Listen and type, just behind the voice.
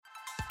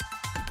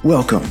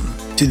Welcome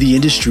to the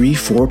Industry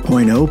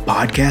 4.0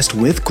 podcast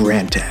with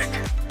Grantek.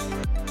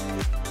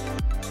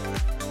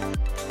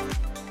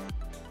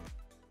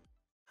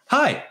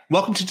 Hi,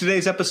 welcome to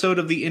today's episode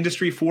of the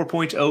Industry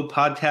 4.0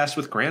 podcast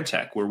with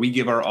Grantek, where we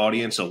give our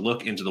audience a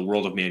look into the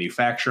world of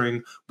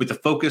manufacturing with a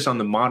focus on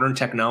the modern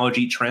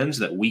technology trends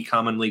that we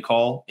commonly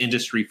call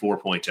Industry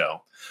 4.0.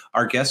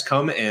 Our guests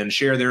come and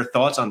share their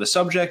thoughts on the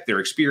subject, their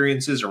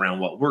experiences around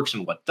what works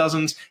and what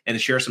doesn't, and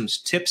share some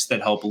tips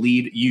that help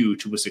lead you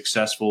to a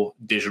successful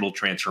digital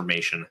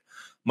transformation.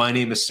 My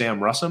name is Sam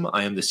Russum.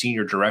 I am the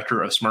Senior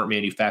Director of Smart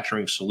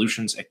Manufacturing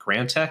Solutions at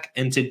Grantek,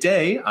 and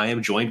today I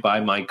am joined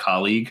by my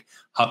colleague,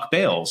 Huck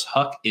Bales.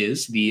 Huck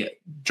is the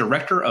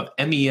Director of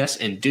MES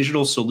and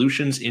Digital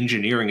Solutions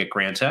Engineering at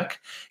Grantek.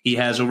 He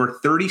has over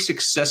 30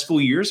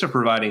 successful years of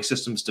providing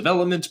systems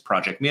development,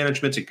 project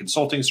management, and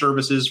consulting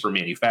services for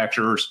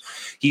manufacturers.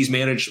 He's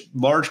managed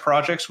large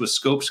projects with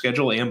scope,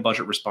 schedule, and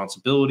budget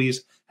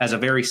responsibilities, has a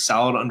very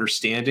solid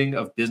understanding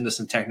of business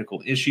and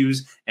technical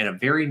issues, and a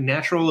very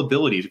natural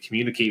ability to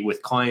communicate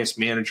with clients,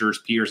 managers,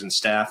 peers, and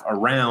staff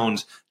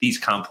around these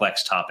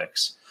complex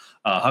topics.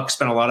 Huck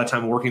spent a lot of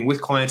time working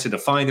with clients to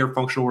define their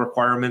functional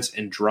requirements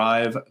and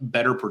drive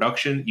better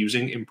production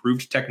using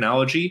improved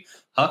technology.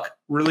 Huck,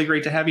 really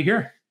great to have you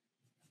here.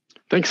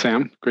 Thanks,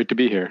 Sam. Great to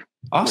be here.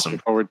 Awesome.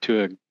 Looking forward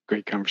to a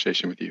great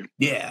conversation with you.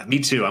 Yeah, me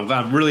too.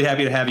 I'm really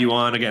happy to have you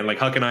on. Again, like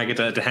Huck and I get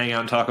to hang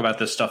out and talk about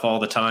this stuff all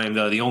the time.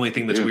 The only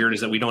thing that's weird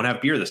is that we don't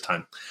have beer this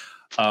time.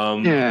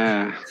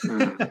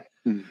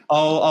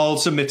 I'll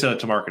submit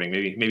to marketing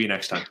maybe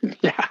next time.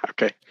 Yeah.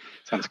 Okay.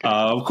 Sounds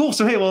good. Cool.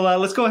 So, hey, well,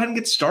 let's go ahead and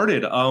get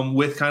started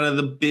with kind of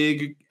the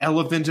big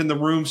elephant in the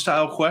room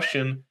style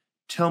question.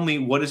 Tell me,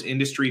 what does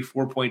Industry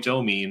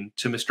 4.0 mean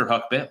to Mr.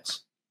 Huck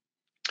Bales?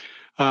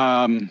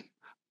 I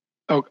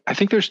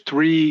think there's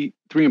three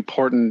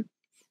important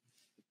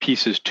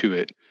pieces to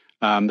it.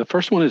 The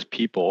first one is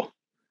people,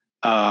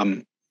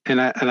 and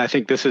I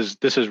think this is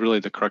really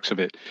the crux of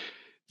it.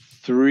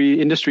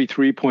 Industry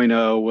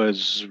 3.0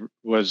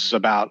 was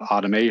about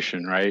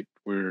automation, right?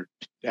 We're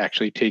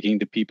actually taking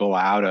the people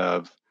out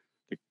of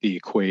the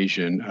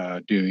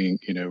equation, doing,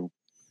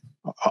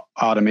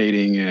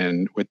 automating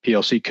and with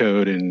PLC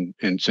code and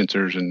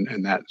sensors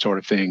and that sort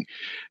of thing.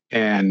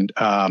 And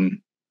for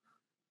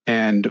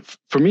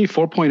me,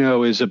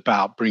 4.0 is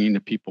about bringing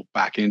the people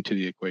back into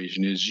the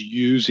equation, is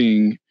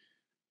using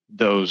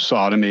those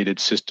automated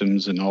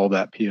systems and all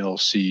that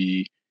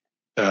PLC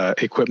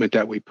equipment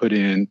that we put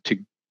in to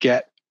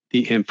get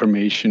the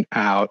information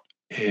out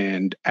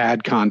and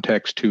add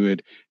context to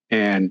it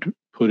and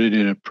put it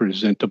in a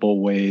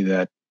presentable way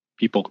that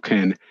people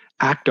can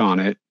act on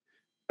it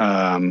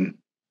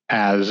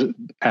as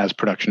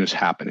production is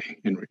happening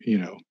in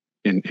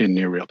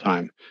near real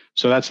time.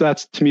 So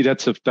that's to me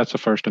that's the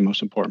first and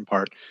most important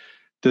part.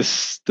 The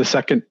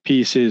second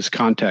piece is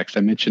context.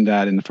 I mentioned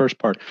that in the first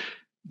part.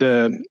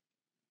 The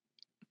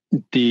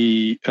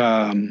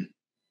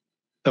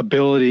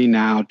ability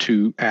now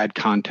to add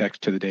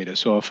context to the data.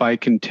 So if I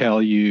can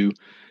tell you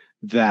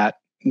that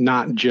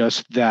not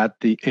just that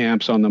the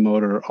amps on the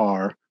motor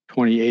are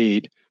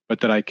 28,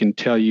 but that I can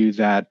tell you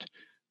that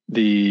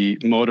the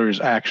motor is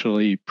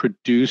actually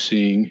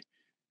producing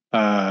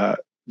the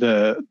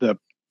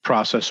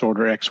process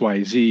order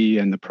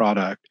XYZ and the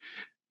product,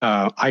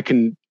 I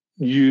can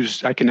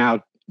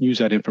now use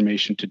that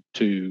information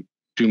to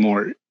do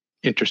more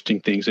interesting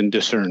things and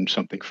discern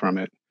something from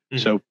it.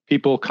 Mm-hmm. So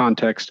people,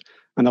 context,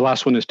 and the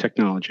last one is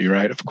technology,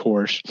 right? Of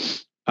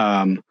course,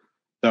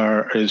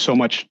 there is so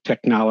much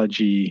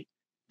technology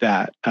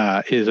that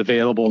is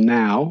available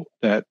now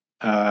that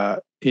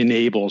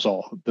enables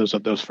all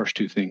those first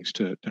two things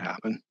to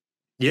happen.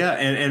 Yeah,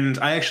 and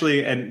I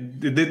actually,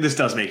 this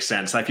does make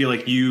sense. I feel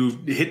like you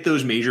hit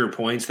those major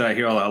points that I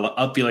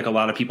feel like a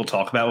lot of people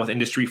talk about with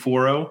Industry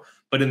 4.0,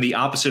 but in the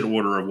opposite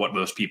order of what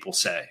most people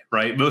say,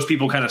 right? Most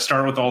people kind of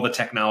start with all the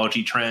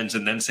technology trends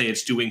and then say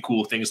it's doing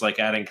cool things like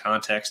adding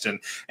context, and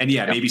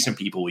maybe some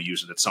people will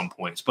use it at some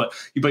points. But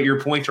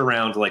your point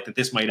around like that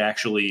this might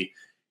actually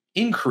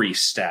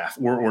increase staff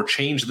or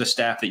change the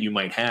staff that you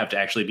might have to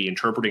actually be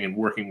interpreting and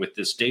working with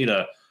this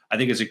data, I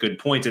think is a good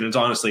point, and it's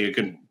honestly a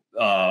good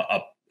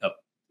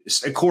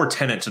a core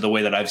tenet to the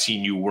way that I've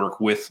seen you work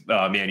with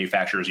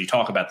manufacturers. You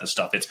talk about this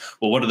stuff. It's,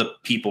 well, what are the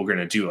people going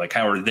to do? Like,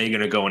 how are they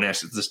going to go and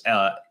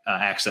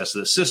access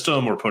this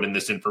system or put in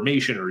this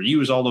information or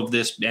use all of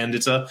this?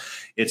 And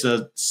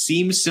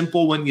seems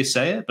simple when you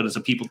say it, but it's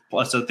a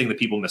thing that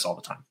people miss all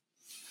the time.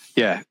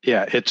 Yeah.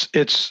 It's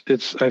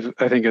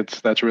I think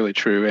that's really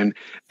true.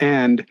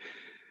 And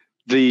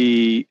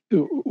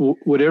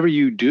whatever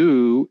you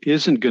do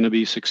isn't going to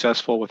be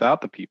successful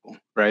without the people,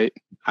 right?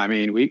 I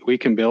mean, we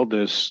can build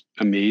this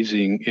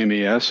amazing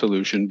MES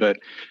solution, but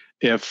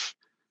if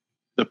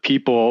the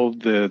people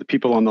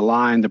on the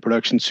line, the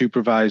production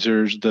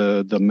supervisors,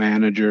 the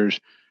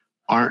managers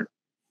aren't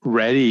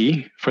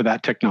ready for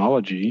that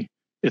technology,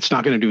 it's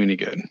not going to do any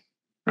good,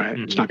 right?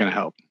 Mm-hmm. It's not going to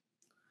help.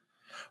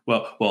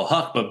 Well,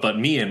 Huck, but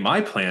me and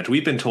my plant,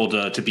 we've been told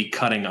to be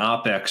cutting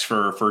OpEx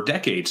for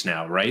decades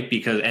now, right?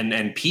 Because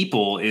and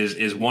people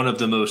is one of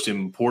the most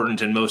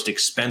important and most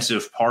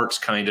expensive parts,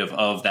 kind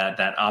of that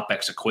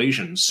OpEx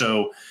equation.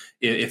 So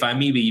if I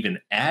maybe even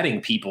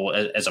adding people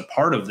as a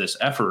part of this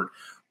effort,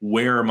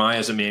 where am I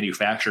as a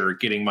manufacturer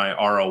getting my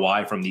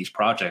ROI from these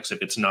projects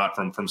if it's not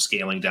from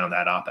scaling down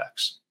that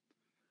OpEx?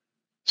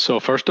 So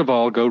first of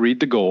all, go read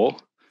the goal.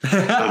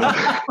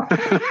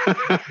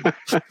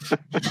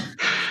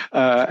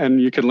 And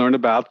you can learn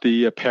about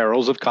the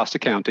perils of cost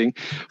accounting,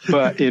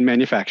 but in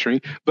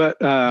manufacturing. But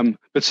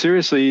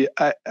seriously,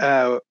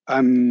 we're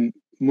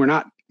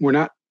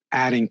not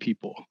adding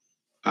people.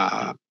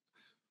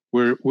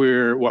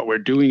 We're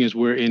doing is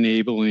we're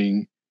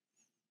enabling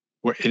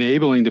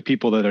the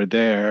people that are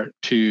there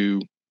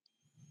to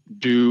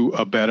do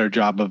a better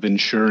job of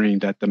ensuring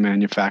that the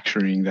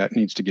manufacturing that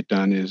needs to get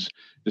done is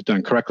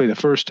done correctly the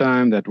first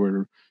time, that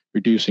we're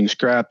reducing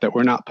scrap, that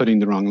we're not putting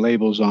the wrong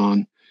labels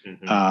on,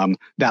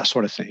 that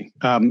sort of thing.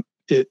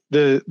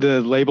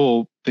 The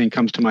label thing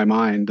comes to my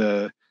mind.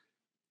 The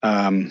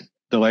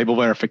label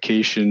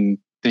verification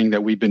thing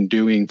that we've been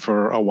doing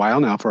for a while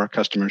now for our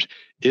customers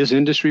is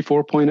Industry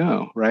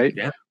 4.0, right?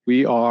 Yeah.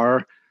 We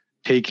are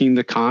taking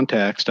the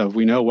context of,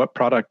 we know what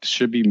product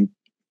should be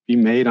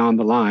made on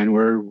the line,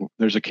 where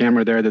there's a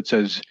camera there that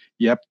says,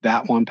 yep,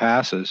 that one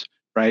passes,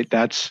 right?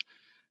 That's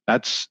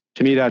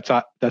to me, that's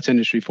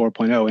Industry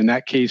 4.0. In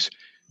that case,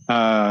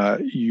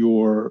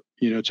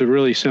 it's a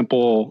really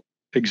simple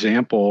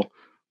example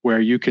where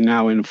you can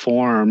now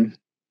inform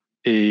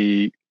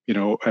an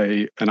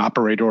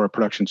operator or a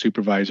production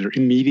supervisor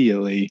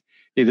immediately,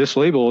 hey, this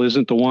label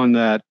isn't the one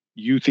that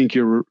you think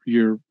you're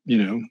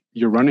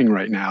running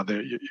right now.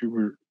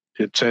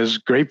 It says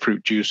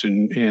grapefruit juice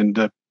and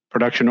the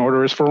production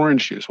order is for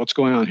orange juice. What's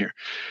going on here?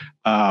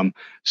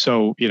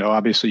 So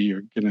obviously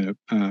you're going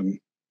to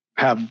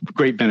have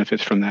great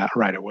benefits from that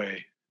right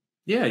away.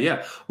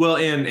 Yeah. Well,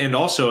 and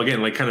also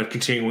again, like kind of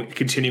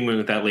continuing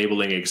with that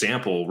labeling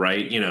example,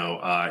 right?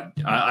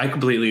 I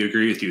completely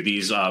agree with you.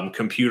 These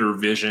computer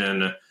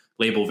vision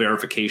label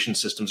verification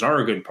systems are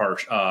a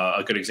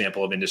good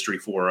example of Industry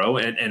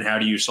 4.0. And how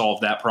do you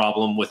solve that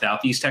problem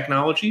without these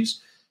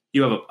technologies?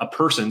 You have a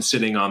person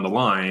sitting on the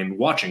line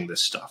watching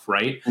this stuff,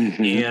 right?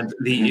 And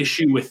the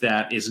issue with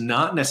that is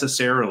not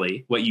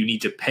necessarily what you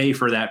need to pay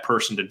for that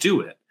person to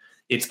do it.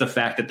 It's the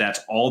fact that that's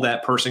all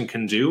that person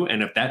can do.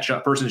 And if that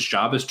person's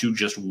job is to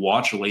just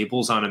watch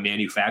labels on a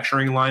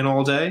manufacturing line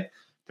all day,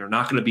 they're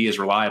not going to be as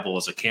reliable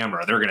as a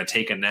camera. They're going to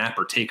take a nap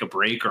or take a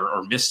break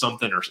or miss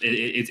something. Or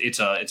it's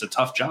a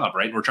tough job,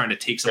 right? We're trying to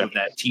take some of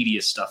that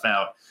tedious stuff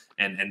out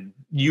and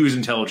use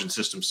intelligent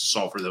systems to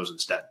solve for those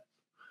instead.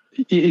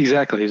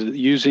 Exactly.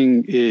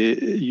 Using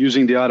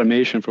the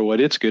automation for what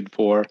it's good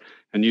for,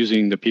 and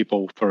using the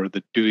people for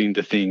doing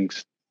the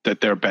things that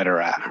they're better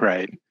at,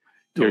 right?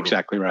 You're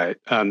exactly right.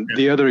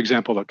 The other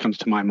example that comes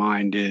to my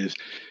mind is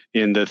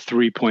in the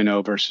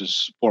 3.0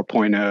 versus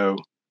 4.0,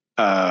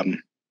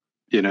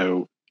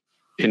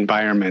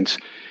 environments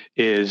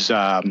is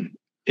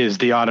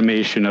the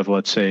automation of,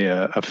 let's say,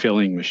 a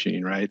filling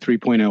machine, right?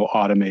 3.0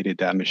 automated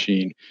that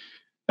machine.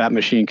 That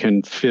machine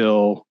can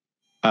fill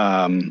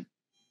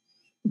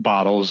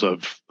bottles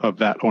of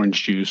that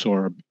orange juice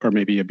or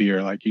maybe a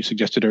beer, like you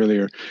suggested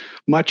earlier,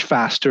 much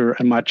faster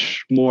and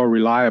much more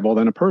reliable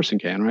than a person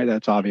can, right?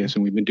 That's obvious,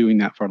 and we've been doing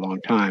that for a long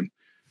time.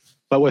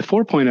 But with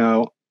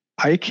 4.0,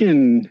 I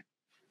can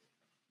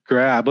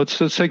grab,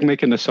 let's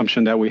make an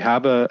assumption that we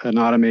have an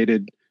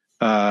automated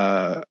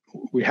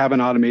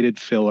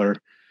filler,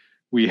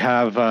 we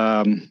have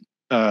a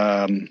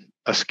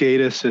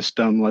SCADA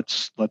system,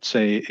 let's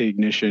say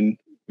ignition.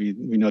 We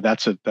know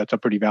that's a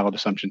pretty valid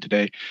assumption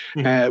today.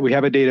 We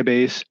have a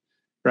database,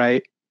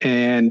 right?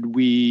 And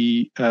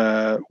we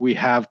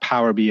have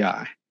Power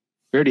BI.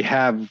 We already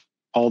have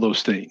all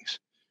those things,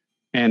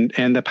 and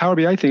the Power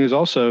BI thing is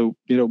also,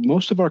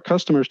 most of our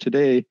customers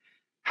today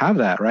have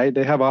that, right?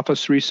 They have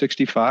Office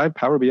 365.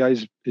 Power BI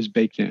is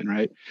baked in,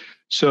 right?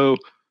 So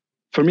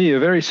for me, a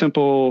very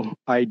simple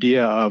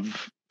idea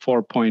of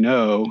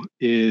 4.0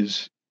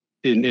 is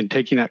in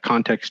taking that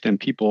context and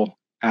people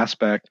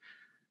aspect.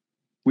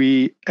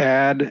 We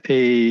add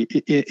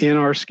in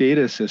our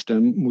SCADA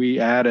system, we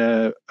add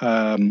a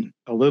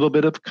little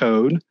bit of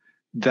code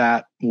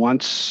that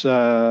once,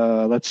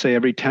 let's say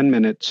every 10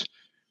 minutes,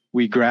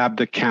 we grab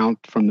the count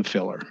from the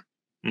filler.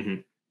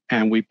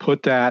 And we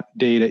put that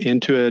data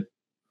into a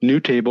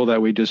new table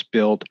that we just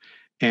built.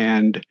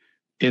 And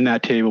in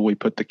that table, we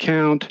put the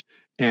count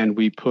and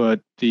we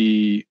put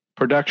the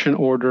production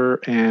order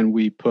and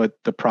we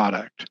put the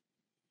product.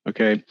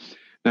 Okay,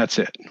 that's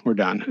it. We're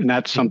done. And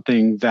that's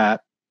something that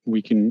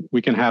we can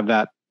have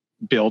that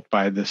built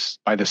by this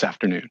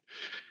afternoon.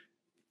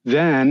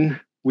 Then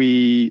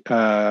we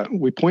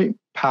point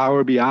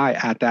Power BI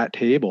at that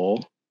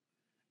table,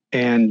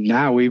 and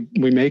now we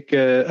make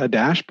a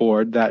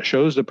dashboard that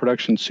shows the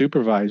production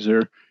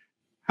supervisor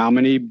how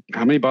many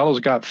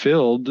bottles got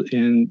filled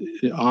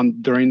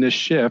during this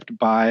shift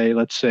by,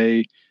 let's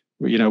say,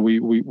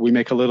 we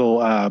make a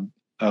little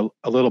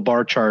a little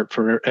bar chart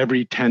for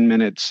every 10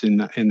 minutes in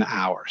the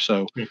hour.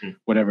 So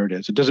whatever it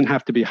is, it doesn't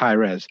have to be high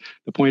res.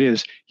 The point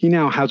is, he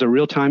now has a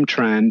real time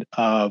trend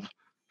of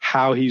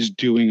how he's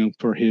doing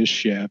for his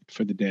shift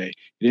for the day.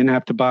 He didn't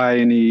have to buy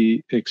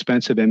any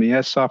expensive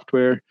MES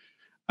software.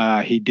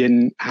 He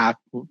didn't have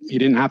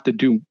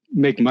to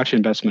make much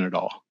investment at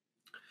all.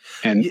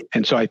 And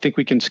so I think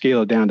we can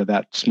scale it down to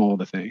that small of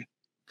a thing.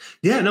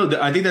 Yeah, no,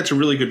 I think that's a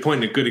really good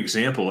point and a good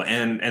example.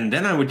 And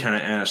then I would kind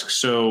of ask,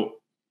 so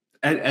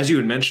as you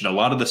had mentioned, a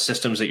lot of the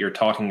systems that you're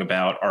talking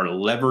about are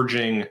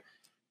leveraging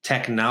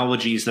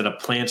technologies that a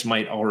plant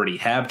might already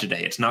have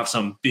today. It's not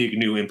some big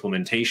new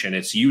implementation.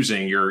 It's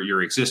using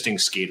your existing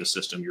SCADA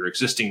system, your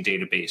existing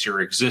database, your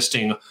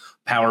existing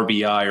Power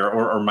BI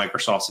or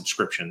Microsoft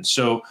subscription.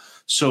 So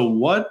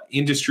what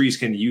industries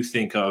can you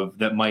think of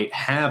that might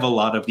have a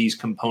lot of these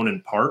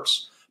component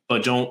parts,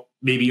 but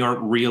maybe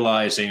aren't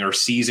realizing or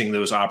seizing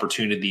those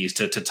opportunities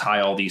to tie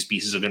all these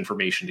pieces of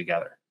information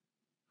together?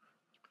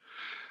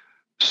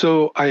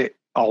 So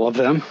all of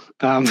them.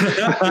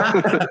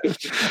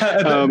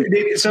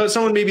 So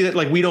someone maybe that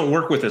like we don't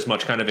work with as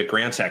much kind of at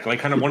Grantek, like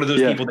kind of one of those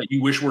people that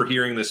you wish were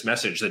hearing this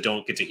message that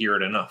don't get to hear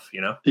it enough,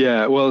 you know?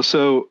 Yeah. Well,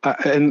 so,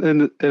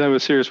 and I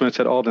was serious when I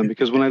said all of them,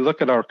 because when I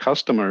look at our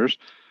customers,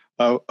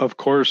 of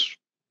course,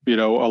 a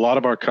lot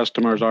of our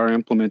customers are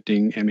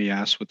implementing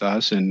MES with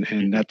us,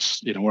 and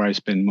that's, where I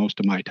spend most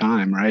of my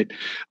time. Right.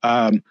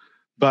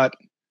 But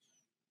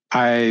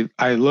I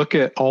look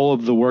at all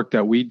of the work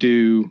that we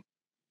do,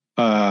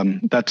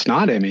 that's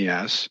not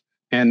MES,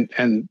 and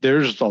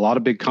there's a lot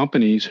of big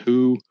companies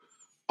who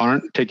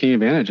aren't taking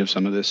advantage of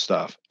some of this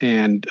stuff,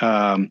 and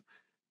that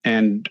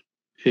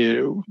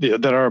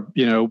are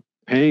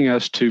paying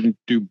us to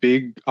do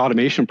big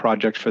automation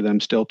projects for them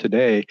still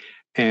today.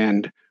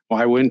 And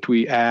why wouldn't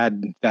we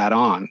add that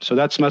on? So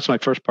that's my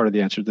first part of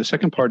the answer. The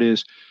second part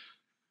is,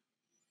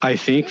 I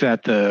think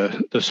that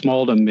the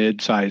small to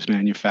mid-sized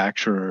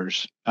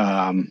manufacturers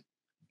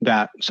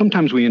that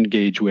sometimes we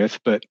engage with,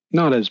 but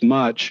not as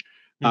much.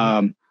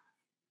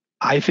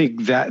 I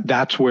think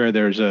that's where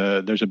there's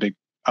a big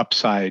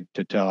upside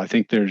to tell. I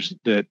think there's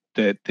that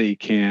they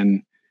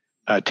can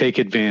take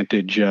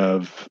advantage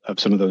of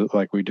some of the,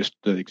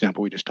 the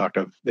example we just talked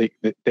of. They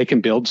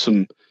can build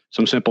some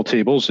simple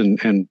tables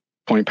and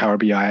point Power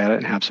BI at it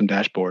and have some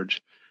dashboards,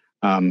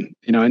 and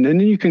then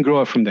you can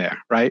grow it from there,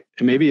 right?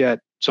 And maybe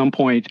at some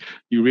point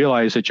you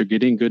realize that you're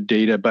getting good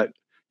data, but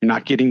you're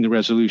not getting the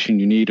resolution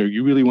you need, or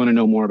you really want to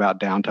know more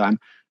about downtime.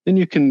 Then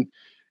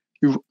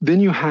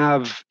you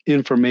have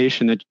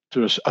information, that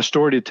a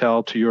story to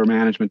tell to your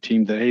management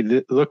team that,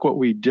 hey, look what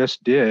we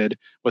just did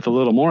with a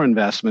little more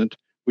investment.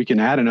 We can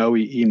add an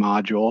OEE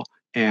module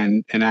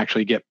and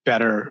actually get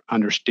better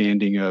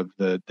understanding of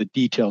the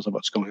details of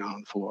what's going on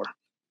the floor.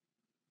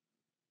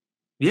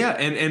 Yeah,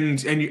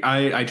 and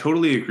I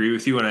totally agree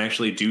with you, and I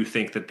actually do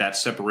think that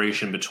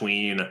separation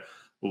between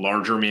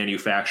larger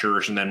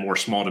manufacturers and then more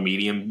small to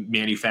medium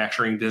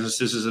manufacturing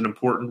businesses is an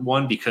important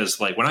one, because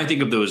like when I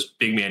think of those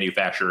big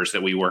manufacturers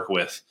that we work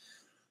with,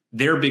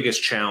 their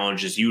biggest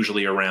challenge is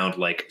usually around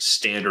like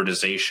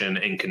standardization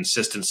and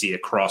consistency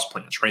across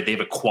plants, right? They've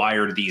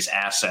acquired these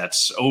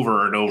assets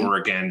over and over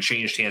again,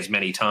 changed hands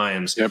many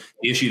times. Yep.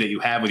 The issue that you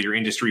have with your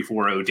Industry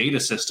 4.0 data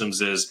systems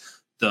is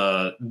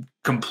the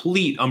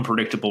complete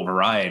unpredictable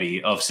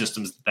variety of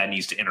systems that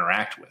needs to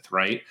interact with,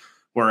 right?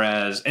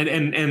 Whereas,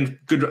 and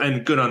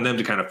good on them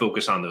to kind of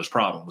focus on those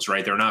problems,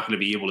 right? They're not going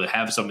to be able to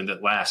have something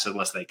that lasts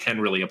unless they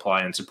can really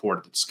apply and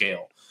support it at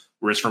scale.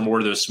 Whereas for more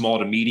of those small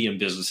to medium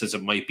businesses,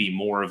 it might be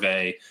more of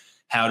a,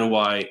 how do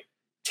I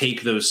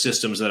take those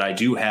systems that I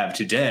do have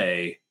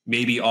today,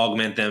 maybe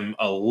augment them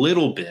a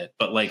little bit,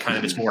 but like kind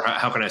of it's more,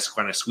 how can I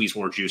kind of squeeze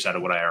more juice out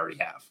of what I already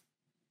have?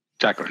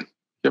 Exactly.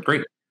 Yep.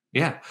 Great.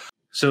 Yeah.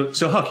 So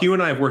Huck, you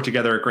and I have worked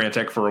together at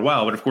Grantek for a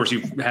while, but of course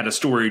you've had a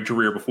storied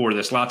career before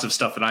this, lots of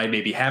stuff that I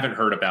maybe haven't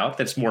heard about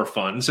that's more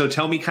fun. So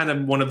tell me kind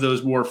of one of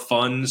those more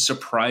fun,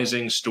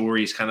 surprising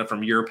stories kind of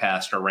from your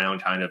past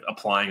around kind of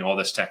applying all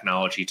this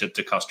technology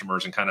to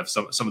customers, and kind of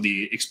some of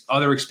the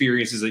other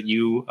experiences that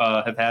you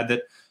have had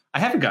that I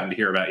haven't gotten to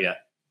hear about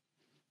yet.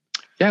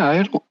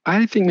 Yeah,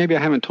 I think maybe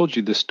I haven't told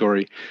you this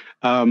story.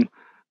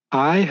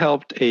 I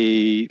helped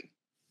a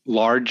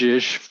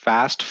largish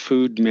fast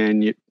food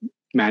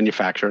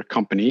manufacturer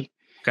company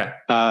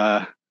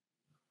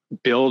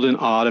build an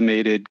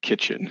automated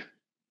kitchen.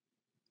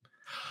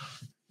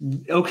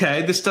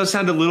 Okay, this does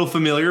sound a little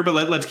familiar,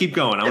 but let's keep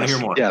going. I want to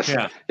hear more.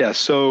 Yes.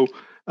 So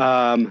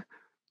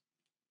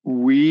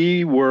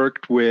we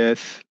worked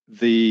with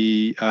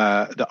the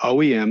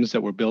OEMs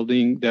that were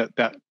building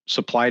that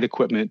supplied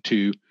equipment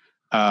to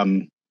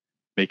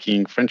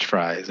making French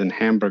fries and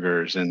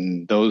hamburgers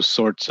and those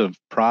sorts of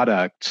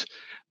products,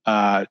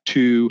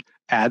 to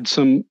add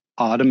some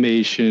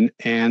automation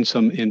and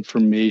some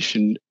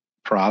information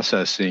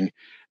processing.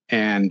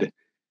 And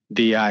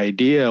the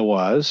idea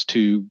was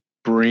to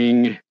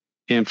bring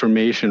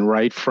information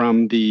right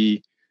from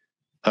the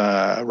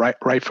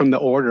right from the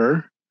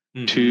order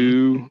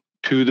to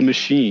the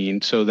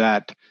machine, so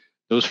that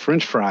those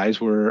French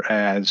fries were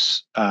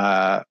as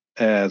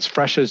as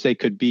fresh as they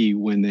could be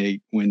when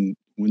they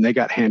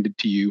got handed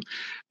to you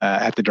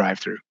at the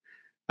drive-thru.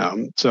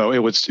 So it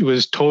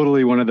was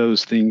totally one of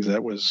those things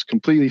that was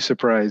completely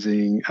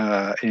surprising,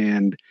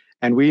 and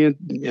we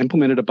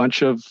implemented a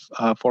bunch of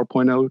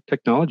 4.0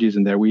 technologies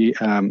in there. We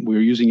were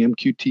using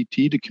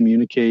MQTT to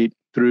communicate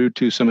through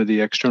to some of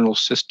the external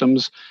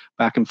systems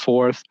back and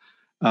forth.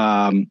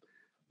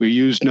 We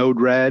used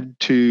Node-RED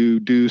to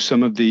do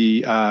some of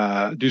the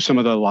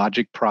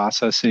logic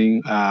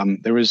processing.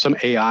 There was some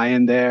AI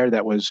in there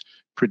that was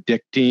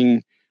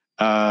predicting,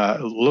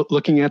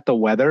 looking at the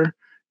weather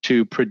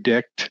to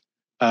predict.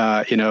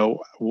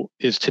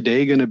 Is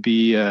today going to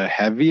be a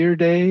heavier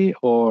day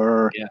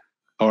or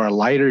a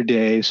lighter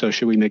day? So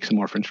should we make some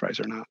more French fries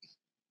or not?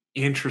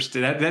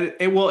 Interesting.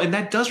 And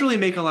that does really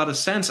make a lot of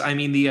sense. I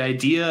mean, the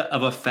idea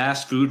of a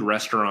fast food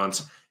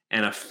restaurant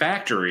and a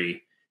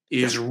factory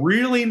is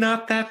really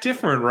not that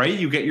different, right?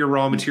 You get your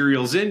raw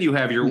materials in, you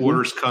have your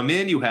orders come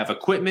in, you have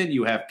equipment,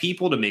 you have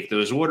people to make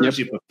those orders,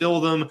 you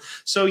fulfill them.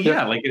 So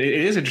like it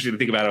is interesting to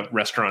think about a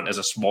restaurant as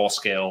a small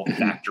scale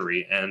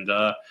factory. And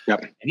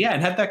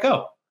and how'd that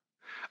go?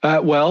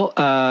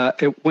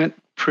 It went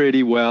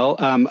pretty well.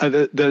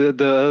 The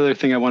other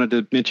thing I wanted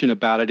to mention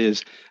about it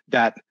is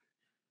that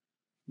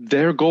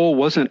their goal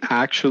wasn't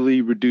actually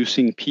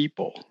reducing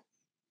people.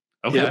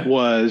 Okay. It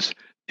was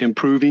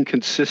improving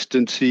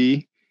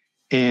consistency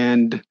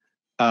and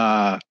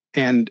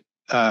improving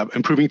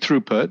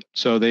throughput.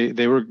 So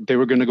they were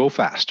going to go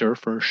faster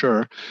for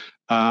sure.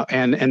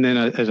 And then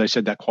as I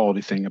said, that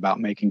quality thing about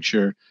making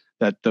sure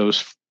that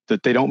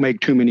they don't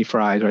make too many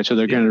fries, right? So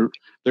they're going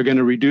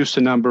to reduce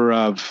the number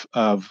of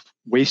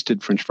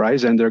wasted French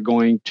fries, and they're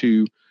going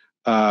to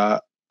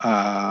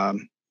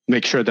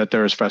make sure that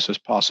they're as fresh as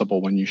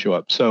possible when you show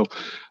up. So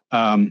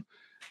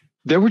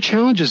there were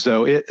challenges,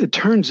 though. It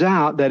turns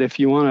out that if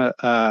you want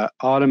to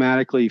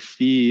automatically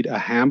feed a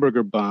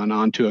hamburger bun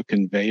onto a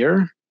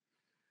conveyor,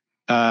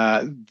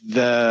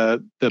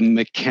 the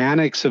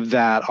mechanics of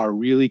that are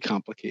really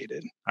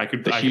complicated. I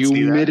could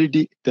see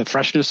that. The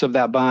freshness of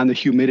that bun, the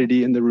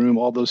humidity in the room,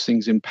 all those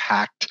things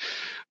impact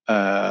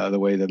the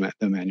way the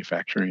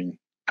manufacturing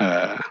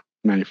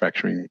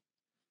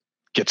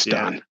gets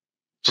done.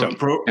 So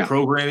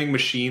programming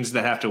machines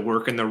that have to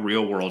work in the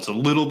real world is a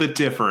little bit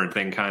different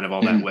than kind of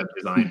all that web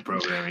design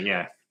programming.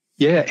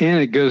 Yeah,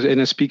 and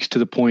it speaks to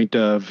the point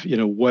of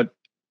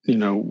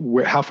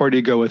how far do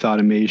you go with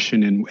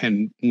automation,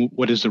 and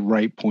what is the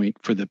right point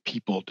for the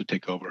people to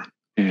take over?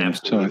 And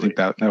Absolutely. So I think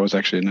that was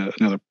actually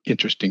another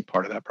interesting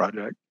part of that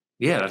project.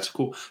 Yeah, that's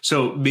cool.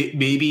 So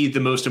maybe the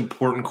most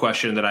important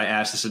question that I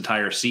asked this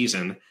entire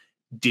season: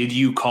 did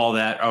you call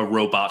that a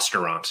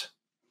robot-sterant?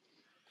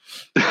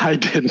 I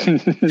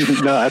didn't.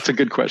 No, that's a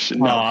good question.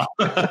 No.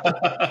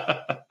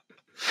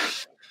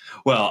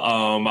 Well,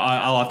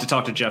 I'll have to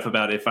talk to Jeff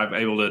about if I'm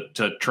able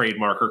to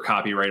trademark or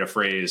copyright a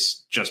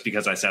phrase just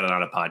because I said it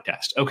on a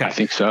podcast. Okay. I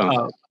think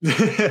so.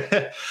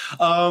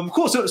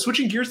 Cool. So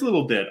switching gears a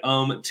little bit,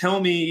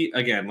 tell me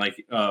again,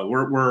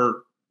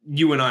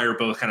 you and I are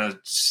both kind of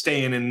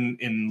staying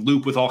in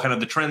loop with all kind of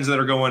the trends that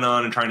are going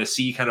on and trying to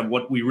see kind of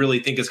what we really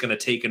think is going to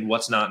take and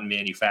what's not in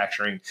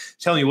manufacturing.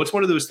 Tell me, what's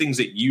one of those things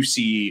that you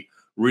see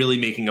really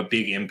making a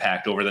big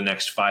impact over the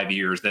next 5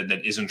 years that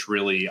isn't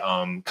really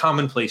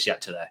commonplace yet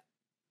today?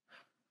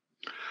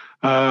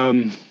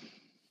 I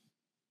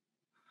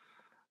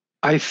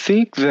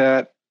think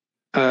that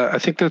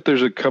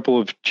there's a couple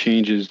of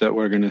changes that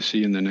we're going to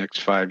see in the next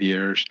 5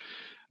 years.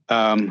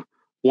 One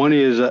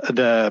is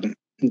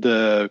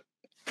the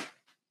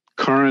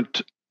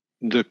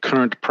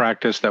current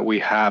practice that we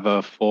have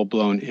a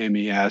full-blown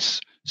MES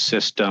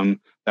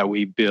system that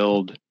we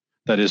build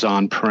that is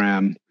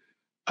on-prem.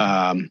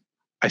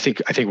 I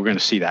think we're going to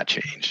see that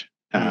change,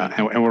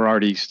 and we're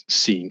already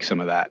seeing some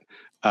of that.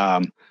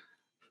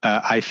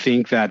 I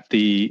think that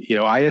the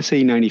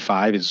ISA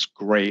 95 is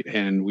great,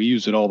 and we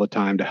use it all the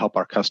time to help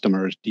our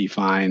customers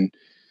define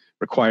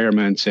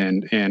requirements,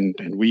 and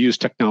we use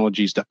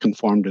technologies that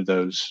conform to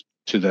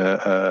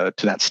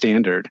that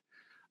standard.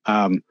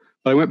 But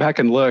I went back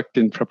and looked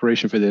in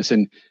preparation for this,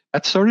 and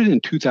that started in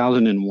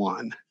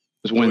 2001.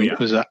 Was when it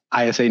was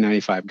ISA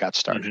 95 got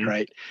started,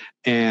 right?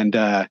 And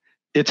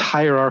it's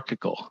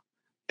hierarchical.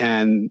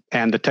 And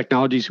the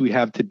technologies we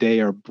have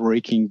today are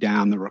breaking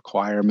down the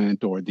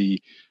requirement or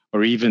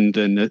even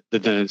the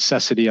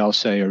necessity, I'll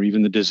say, or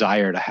even the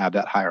desire to have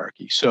that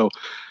hierarchy. So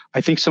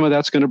I think some of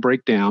that's going to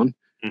break down.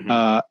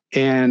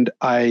 And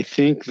I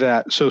think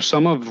that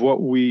some of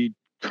what we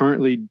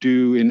currently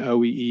do in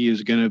OEE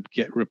is going to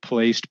get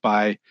replaced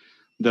by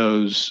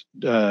those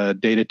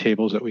data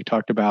tables that we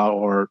talked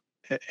about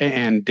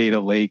and data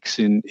lakes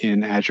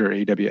in Azure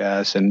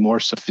AWS and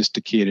more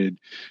sophisticated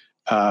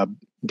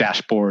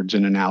dashboards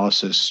and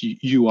analysis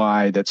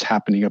UI that's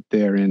happening up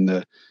there in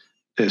the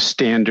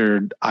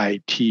standard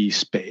IT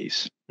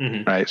space,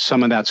 right?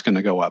 Some of that's going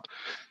to go up.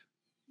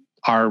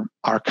 Our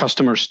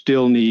customers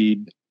still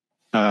need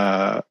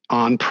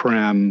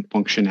on-prem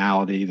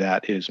functionality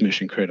that is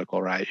mission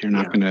critical, right? You're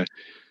not going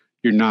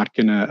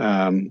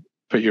to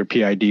put your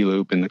PID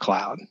loop in the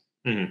cloud.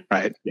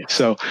 right? Yes.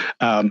 So,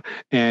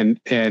 and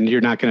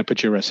you're not going to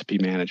put your recipe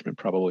management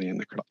probably in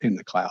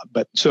the cloud.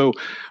 But so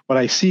what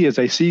I see is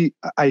I see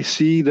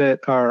that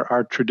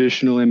our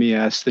traditional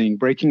MES thing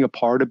breaking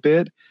apart a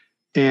bit,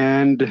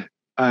 and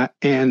that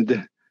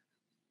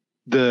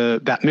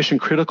mission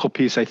critical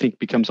piece I think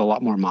becomes a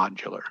lot more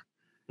modular.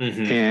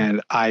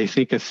 And I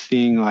think a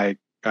thing like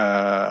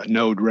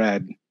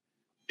Node-RED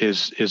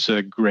is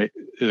a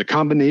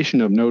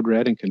combination of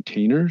Node-RED and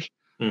containers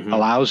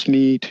allows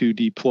me to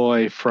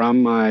deploy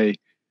from my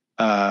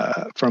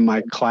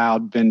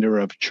cloud vendor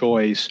of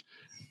choice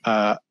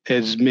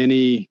as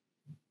many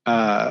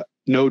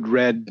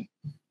Node-RED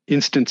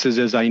instances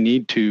as I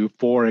need to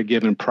for a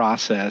given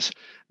process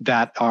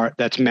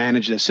that's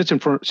managed, that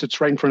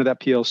sits right in front of that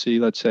PLC.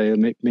 Let's say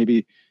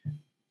maybe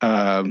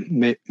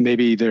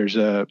there's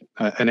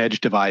an edge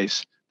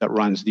device that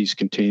runs these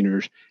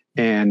containers,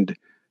 and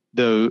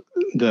they're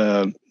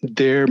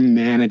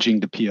managing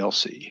the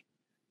PLC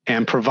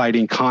and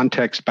providing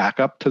context back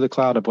up to the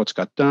cloud of what's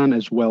got done,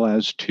 as well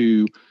as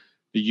to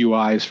the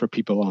UIs for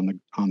people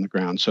on the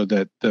ground, so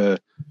that the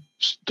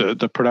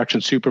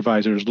production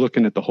supervisor is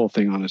looking at the whole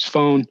thing on his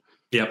phone,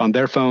 on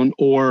their phone,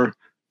 or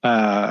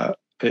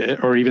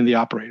even the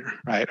operator,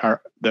 right?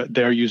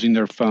 They're using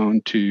their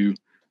phone to.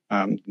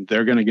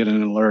 They're going to get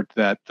an alert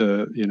that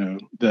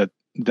the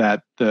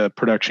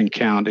production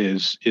count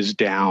is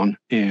down,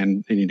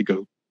 and they need to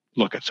go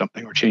look at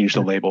something or change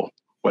the label,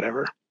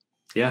 whatever.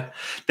 Yeah,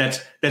 that's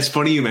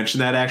funny you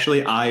mentioned that.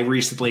 Actually, I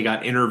recently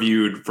got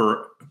interviewed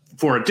for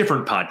a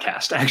different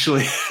podcast.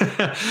 Actually,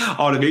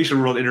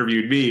 Automation World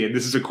interviewed me, and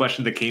this is a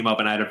question that came up,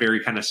 and I had a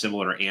very kind of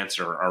similar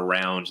answer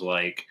around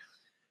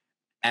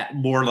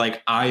more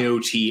like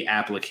IoT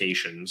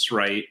applications,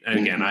 right? And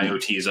again,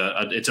 IoT is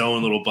its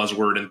own little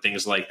buzzword and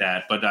things like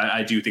that. But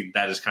I do think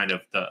that is kind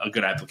of a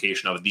good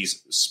application of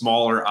these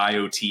smaller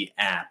IoT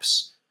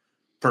apps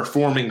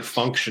performing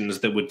functions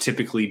that would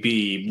typically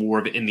be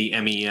more in the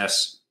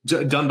MES,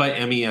 done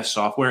by MES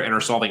software, and are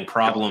solving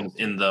problems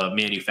in the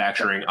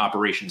manufacturing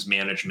operations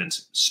management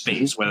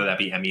space, whether that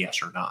be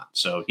MES or not.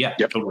 So yeah,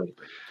 totally.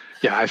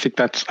 Yeah, I think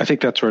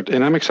that's where,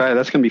 and I'm excited.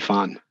 That's going to be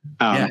fun.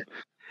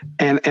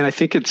 And I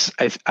think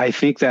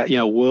that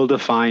we'll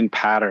define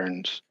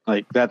patterns.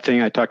 Like that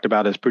thing I talked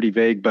about is pretty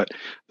vague, but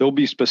there'll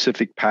be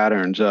specific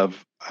patterns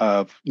of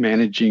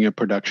managing a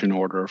production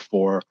order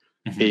for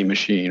a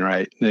machine,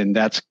 right? And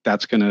that's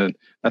gonna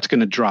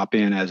drop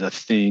in as a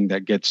thing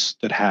that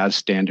has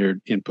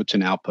standard inputs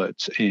and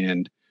outputs,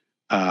 and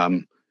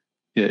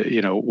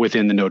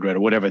within the Node-RED or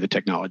whatever the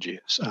technology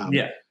is.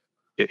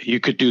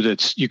 You could do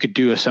this. You could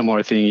do a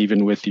similar thing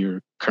even with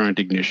your current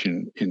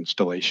Ignition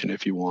installation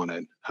if you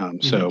wanted.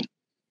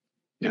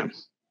 Yeah,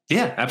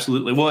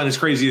 absolutely. Well, and it's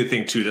crazy to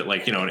think too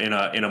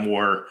that in a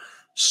more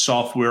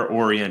software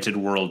oriented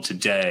world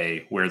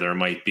today, where there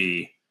might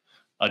be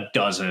a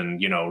dozen,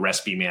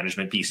 recipe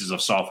management pieces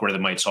of software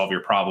that might solve your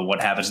problem.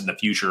 What happens in the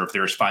future if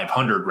there's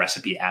 500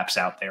 recipe apps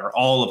out there,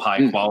 all of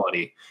high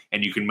quality,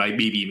 and you can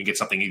maybe even get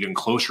something even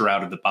closer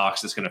out of the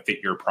box that's going to fit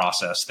your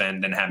process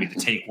than having to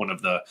take one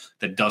of the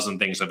dozen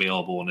things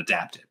available and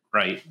adapt it,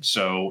 right?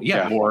 So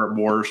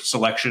more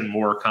selection,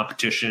 more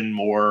competition,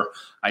 more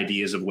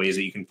ideas of ways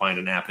that you can find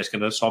an app that's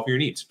going to solve your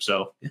needs.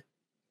 So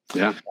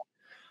yeah.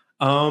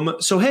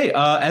 So, hey,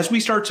 as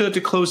we start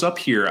to close up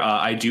here,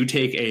 I do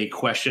take a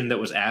question that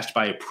was asked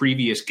by a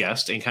previous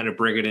guest and kind of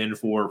bring it in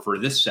for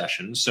this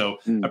session. So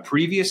a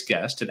previous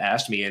guest had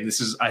asked me, and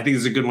I think this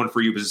is a good one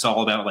for you because it's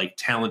all about like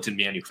talent in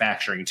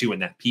manufacturing too,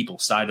 and that people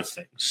side of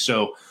things.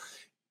 So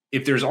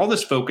if there's all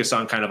this focus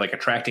on kind of like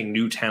attracting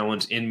new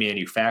talent in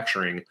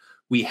manufacturing,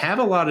 we have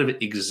a lot of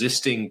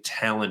existing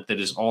talent that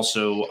is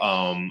also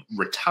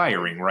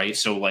retiring, right?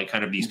 So like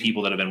kind of these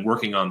people that have been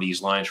working on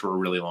these lines for a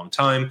really long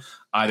time,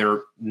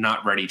 either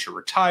not ready to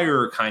retire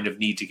or kind of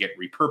need to get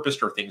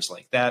repurposed or things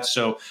like that.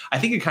 So I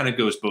think it kind of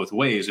goes both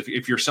ways.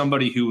 If you're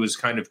somebody who is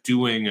kind of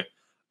doing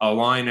a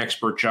line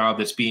expert job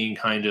that's being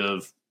kind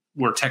of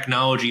where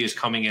technology is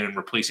coming in and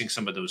replacing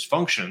some of those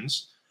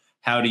functions,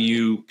 how do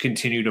you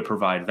continue to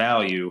provide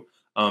value?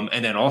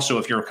 And then also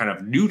if you're kind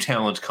of new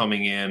talent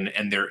coming in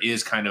and there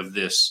is kind of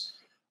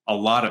a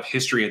lot of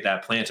history at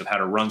that plant of how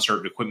to run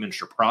certain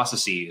equipment or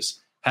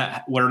processes,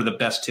 what are the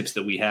best tips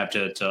that we have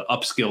to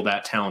upskill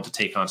that talent to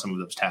take on some of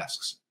those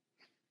tasks?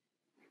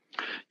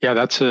 Yeah,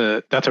 that's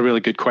a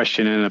really good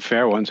question and a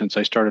fair one since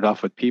I started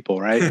off with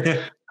people, right?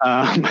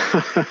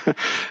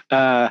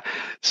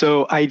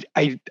 So I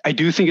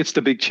do think it's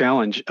the big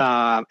challenge,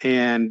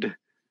 and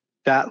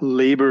that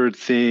labor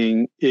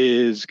thing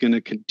is going to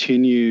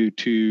continue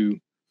to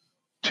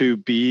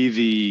be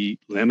the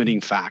limiting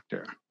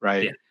factor,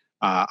 right? Yeah.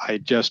 I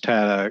just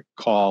had a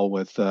call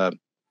with one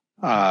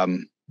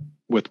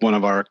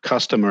of our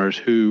customers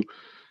who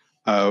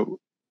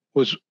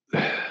was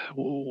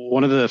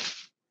one of the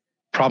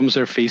problems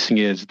they're facing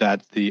is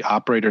that the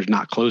operator's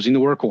not closing the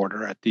work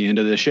order at the end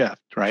of the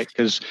shift, right?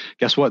 Because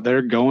guess what?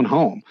 They're going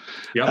home.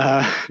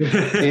 Yep.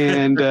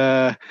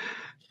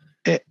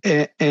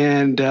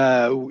 And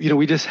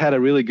we just had a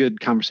really good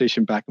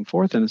conversation back and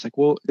forth, and it's like,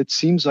 well, it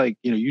seems like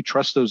you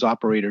trust those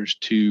operators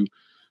to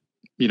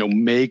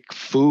make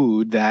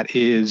food that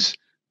is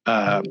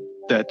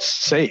that's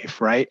safe,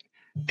 right?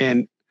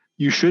 And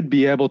you should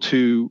be able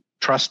to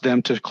trust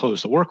them to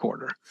close the work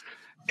order.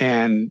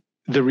 And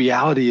the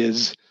reality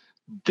is,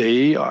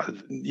 they are,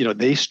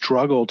 they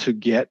struggle to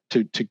get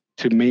to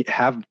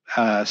have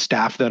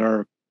staff that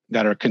are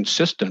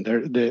consistent.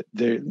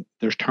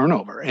 There's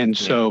turnover, and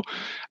so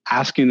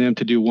asking them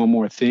to do one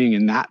more thing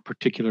in that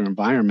particular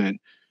environment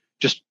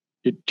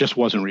it just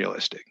wasn't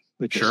realistic.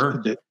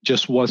 It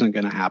just wasn't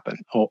going to happen,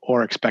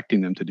 or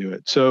expecting them to do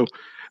it. So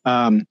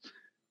I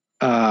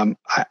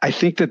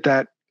think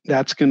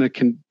that's going to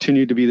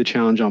continue to be the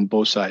challenge on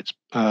both sides.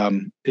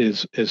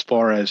 Is as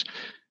far as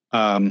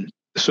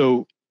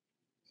so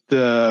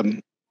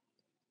the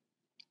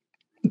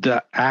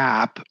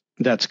app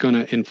that's going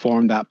to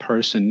inform that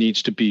person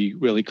needs to be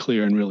really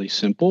clear and really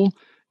simple,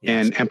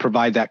 and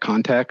provide that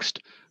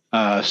context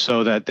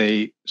so that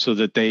they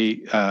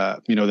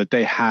that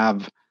they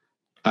have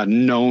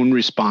known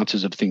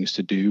responses of things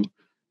to do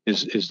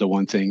is the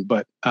one thing.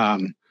 But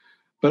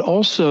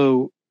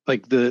also,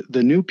 like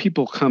the new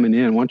people coming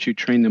in, once you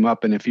train them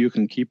up, and if you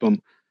can keep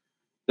them,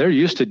 they're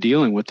used to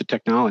dealing with the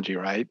technology,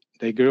 right?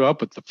 They grew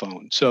up with the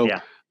phone. So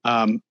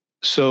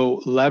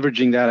so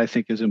leveraging that, I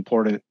think, is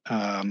important.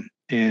 And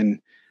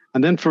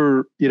then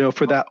for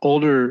that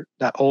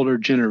older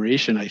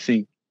generation, I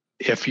think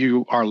if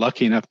you are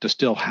lucky enough to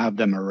still have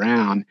them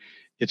around,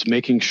 it's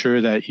making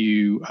sure that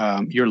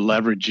you're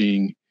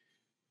leveraging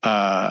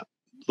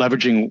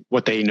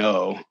what they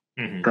know,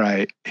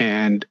 right?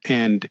 And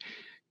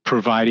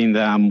providing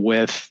them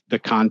with the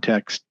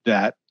context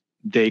that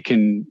they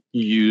can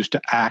use to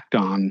act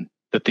on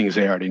the things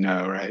they already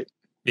know, right?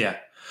 Yeah.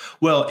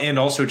 Well, and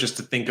also just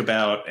to think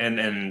about,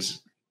 and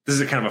this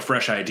is a kind of a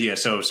fresh idea,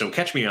 so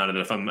catch me on it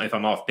if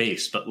I'm off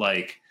base, but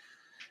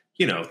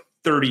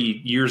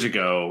 30 years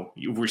ago,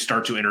 we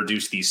start to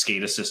introduce these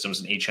SCADA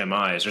systems and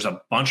HMIs. There's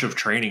a bunch of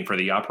training for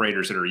the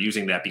operators that are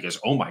using that, because,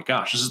 oh my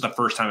gosh, this is the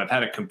first time I've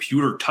had a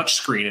computer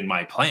touchscreen in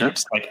my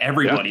plant. Like,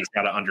 everybody's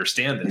got to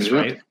understand this,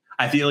 right?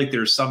 I feel like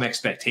there's some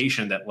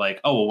expectation that,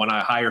 when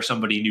I hire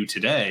somebody new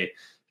today,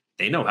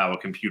 they know how a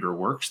computer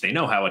works. They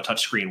know how a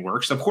touchscreen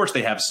works. Of course,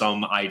 they have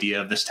some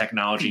idea of this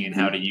technology and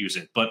how to use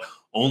it, but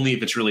only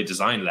if it's really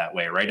designed that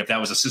way, right? If that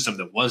was a system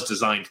that was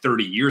designed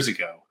 30 years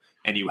ago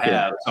and you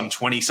have some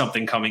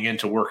 20-something coming in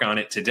to work on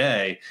it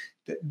today,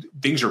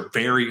 things are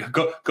very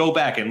go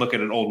back and look at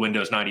an old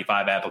Windows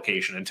 95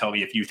 application and tell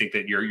me if you think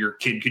that your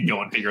kid could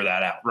go and figure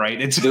that out, right?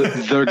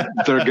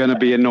 They're going to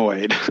be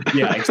annoyed.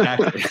 Yeah,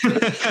 exactly.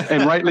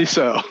 And rightly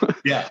so.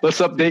 Yeah. Let's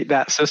update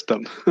that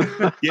system.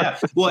 Yeah.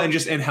 Well,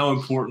 and how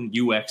important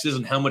UX is,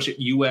 and how much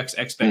UX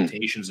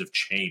expectations have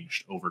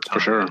changed over time.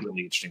 For sure. It's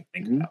really interesting to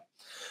think about.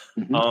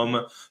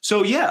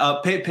 So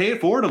pay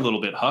it forward a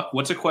little bit, Huck.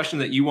 What's a question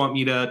that you want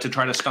me to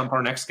try to stump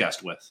our next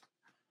guest with?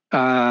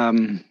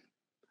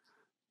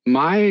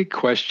 My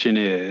question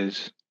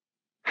is,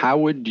 how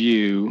would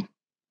you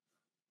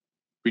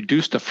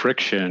reduce the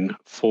friction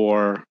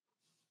for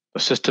the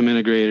system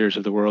integrators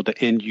of the world, the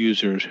end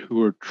users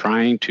who are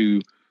trying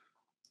to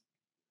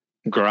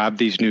grab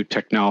these new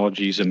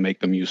technologies and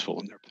make them useful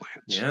in their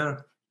plants?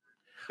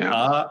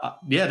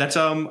 Yeah. That's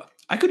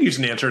I could use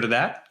an answer to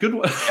that. Good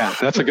one. Yeah,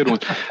 that's a good one.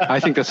 I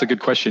think that's a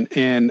good question.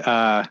 And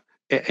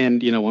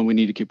one we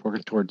need to keep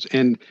working towards.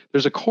 And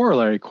there's a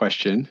corollary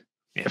question,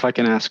 if I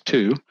can ask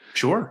too.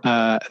 Sure.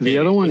 The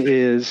other one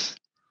is,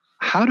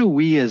 how do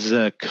we as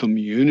a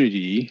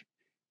community,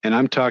 and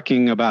I'm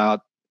talking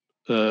about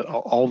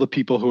all the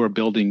people who are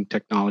building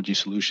technology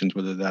solutions,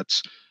 whether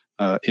that's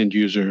end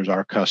users,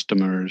 our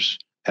customers,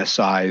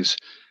 SIs,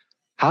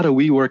 how do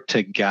we work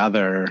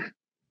together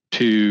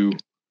to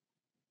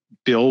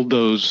build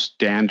those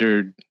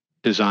standard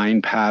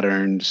design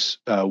patterns,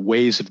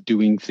 ways of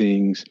doing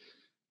things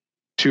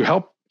to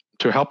help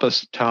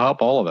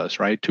all of us,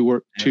 right? To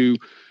work to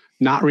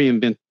not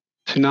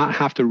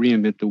have to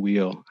reinvent the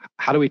wheel.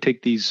 How do we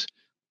take these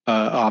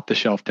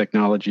off-the-shelf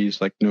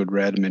technologies like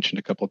Node-RED mentioned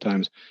a couple of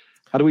times?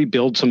 How do we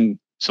build some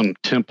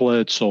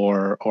templates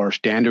or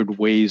standard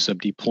ways of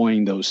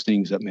deploying those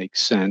things that make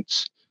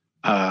sense,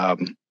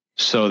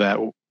 so that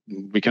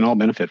we can all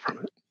benefit from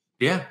it?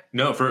 Yeah,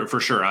 no, for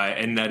sure.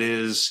 And that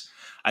is,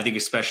 I think,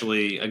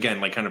 especially,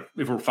 again, kind of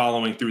if we're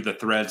following through the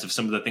threads of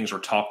some of the things we're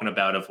talking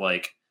about of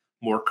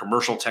more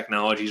commercial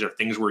technologies or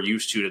things we're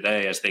used to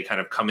today, as they kind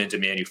of come into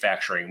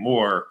manufacturing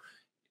more,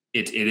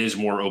 it is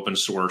more open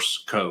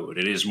source code.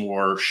 It is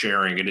more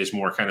sharing. It is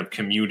more kind of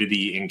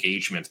community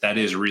engagement. That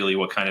is really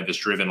what kind of has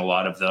driven a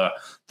lot of the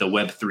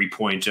Web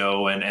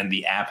 3.0 and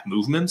the app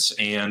movements.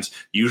 And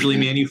usually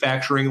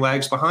manufacturing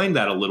lags behind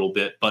that a little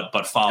bit,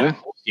 but follows,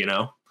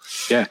 Yeah.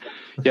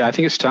 I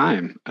think it's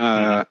time.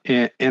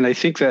 And I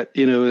think that,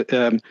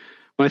 when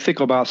I think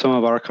about some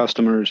of our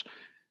customers,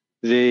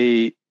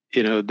 they're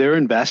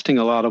investing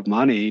a lot of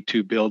money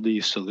to build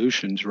these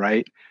solutions,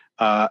 right?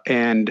 But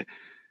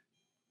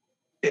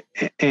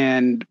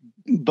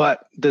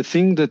the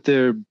thing that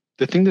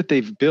the thing that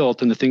they've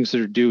built and the things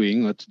they're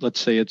doing, let's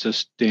say it's a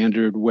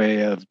standard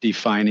way of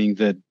defining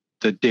the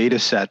data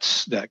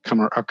sets that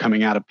are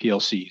coming out of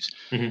PLCs.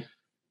 Mm-hmm.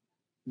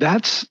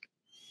 That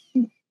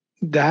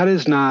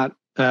is not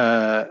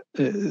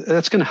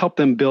that's going to help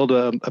them build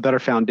a better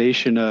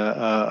foundation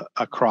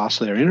across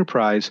their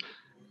enterprise.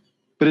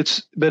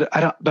 But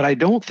I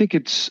don't think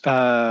it's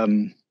IP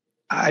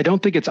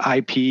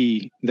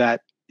that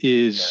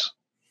is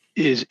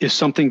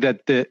something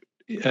that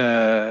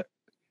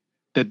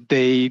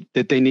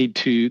they need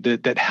to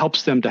that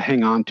helps them to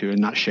hang on to and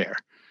not share.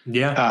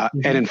 Yeah.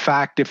 And in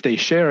fact, if they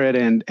share it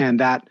and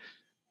that,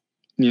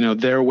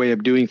 their way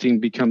of doing things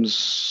becomes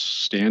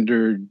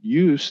standard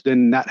use,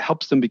 then that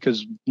helps them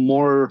because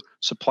more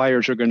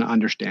suppliers are going to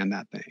understand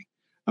that thing.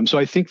 So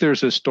I think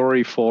there's a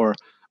story for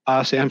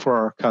us and for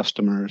our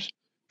customers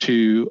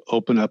to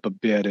open up a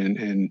bit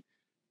and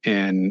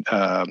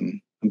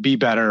be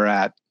better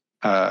at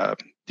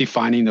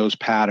defining those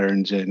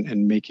patterns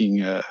and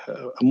making a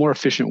more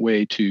efficient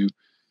way to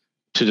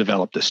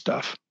develop this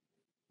stuff.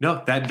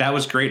 No, that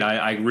was great.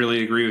 I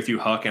really agree with you,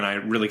 Huck, and I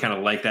really kind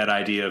of like that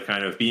idea of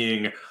kind of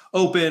being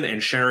open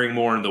and sharing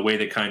more in the way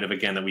that kind of,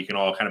 again, that we can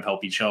all kind of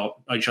help each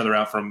other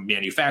out, from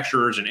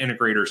manufacturers and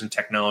integrators and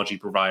technology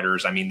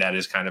providers. I mean, that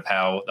is kind of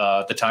how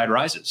the tide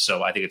rises.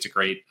 So I think it's a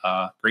great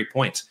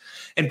point,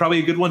 and probably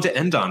a good one to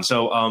end on.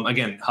 So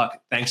again,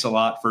 Huck, thanks a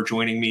lot for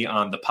joining me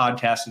on the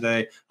podcast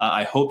today.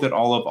 I hope that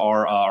all of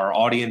our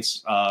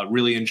audience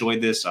really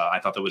enjoyed this. I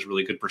thought that was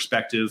really good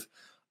perspective.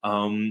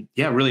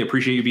 Really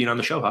appreciate you being on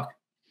the show, Huck.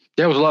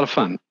 Yeah, it was a lot of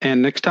fun.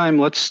 And next time,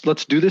 let's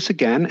do this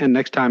again. And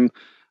next time,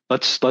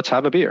 let's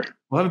have a beer.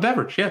 We'll have a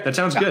beverage. Yeah, that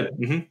sounds good.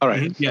 Mm-hmm. All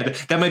right. Mm-hmm. Yeah,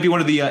 that might be one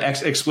of the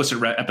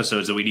explicit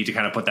episodes that we need to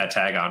kind of put that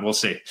tag on. We'll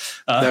see.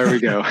 There we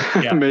go.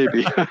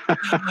 Maybe. All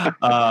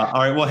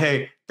right. Well,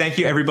 hey, thank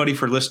you everybody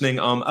for listening.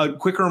 A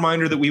quick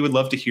reminder that we would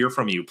love to hear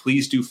from you.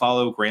 Please do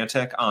follow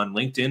Grantek on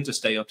LinkedIn to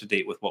stay up to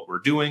date with what we're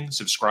doing.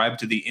 Subscribe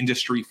to the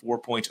Industry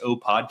 4.0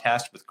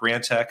 podcast with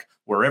Grantek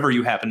wherever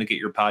you happen to get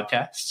your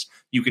podcasts.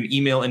 You can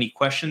email any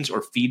questions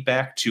or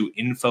feedback to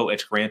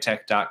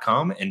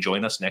info@grantek.com and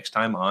join us next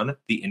time on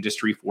the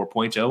Industry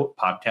 4.0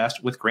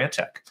 podcast with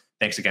Grantek.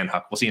 Thanks again,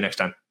 Huck. We'll see you next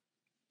time.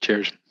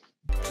 Cheers.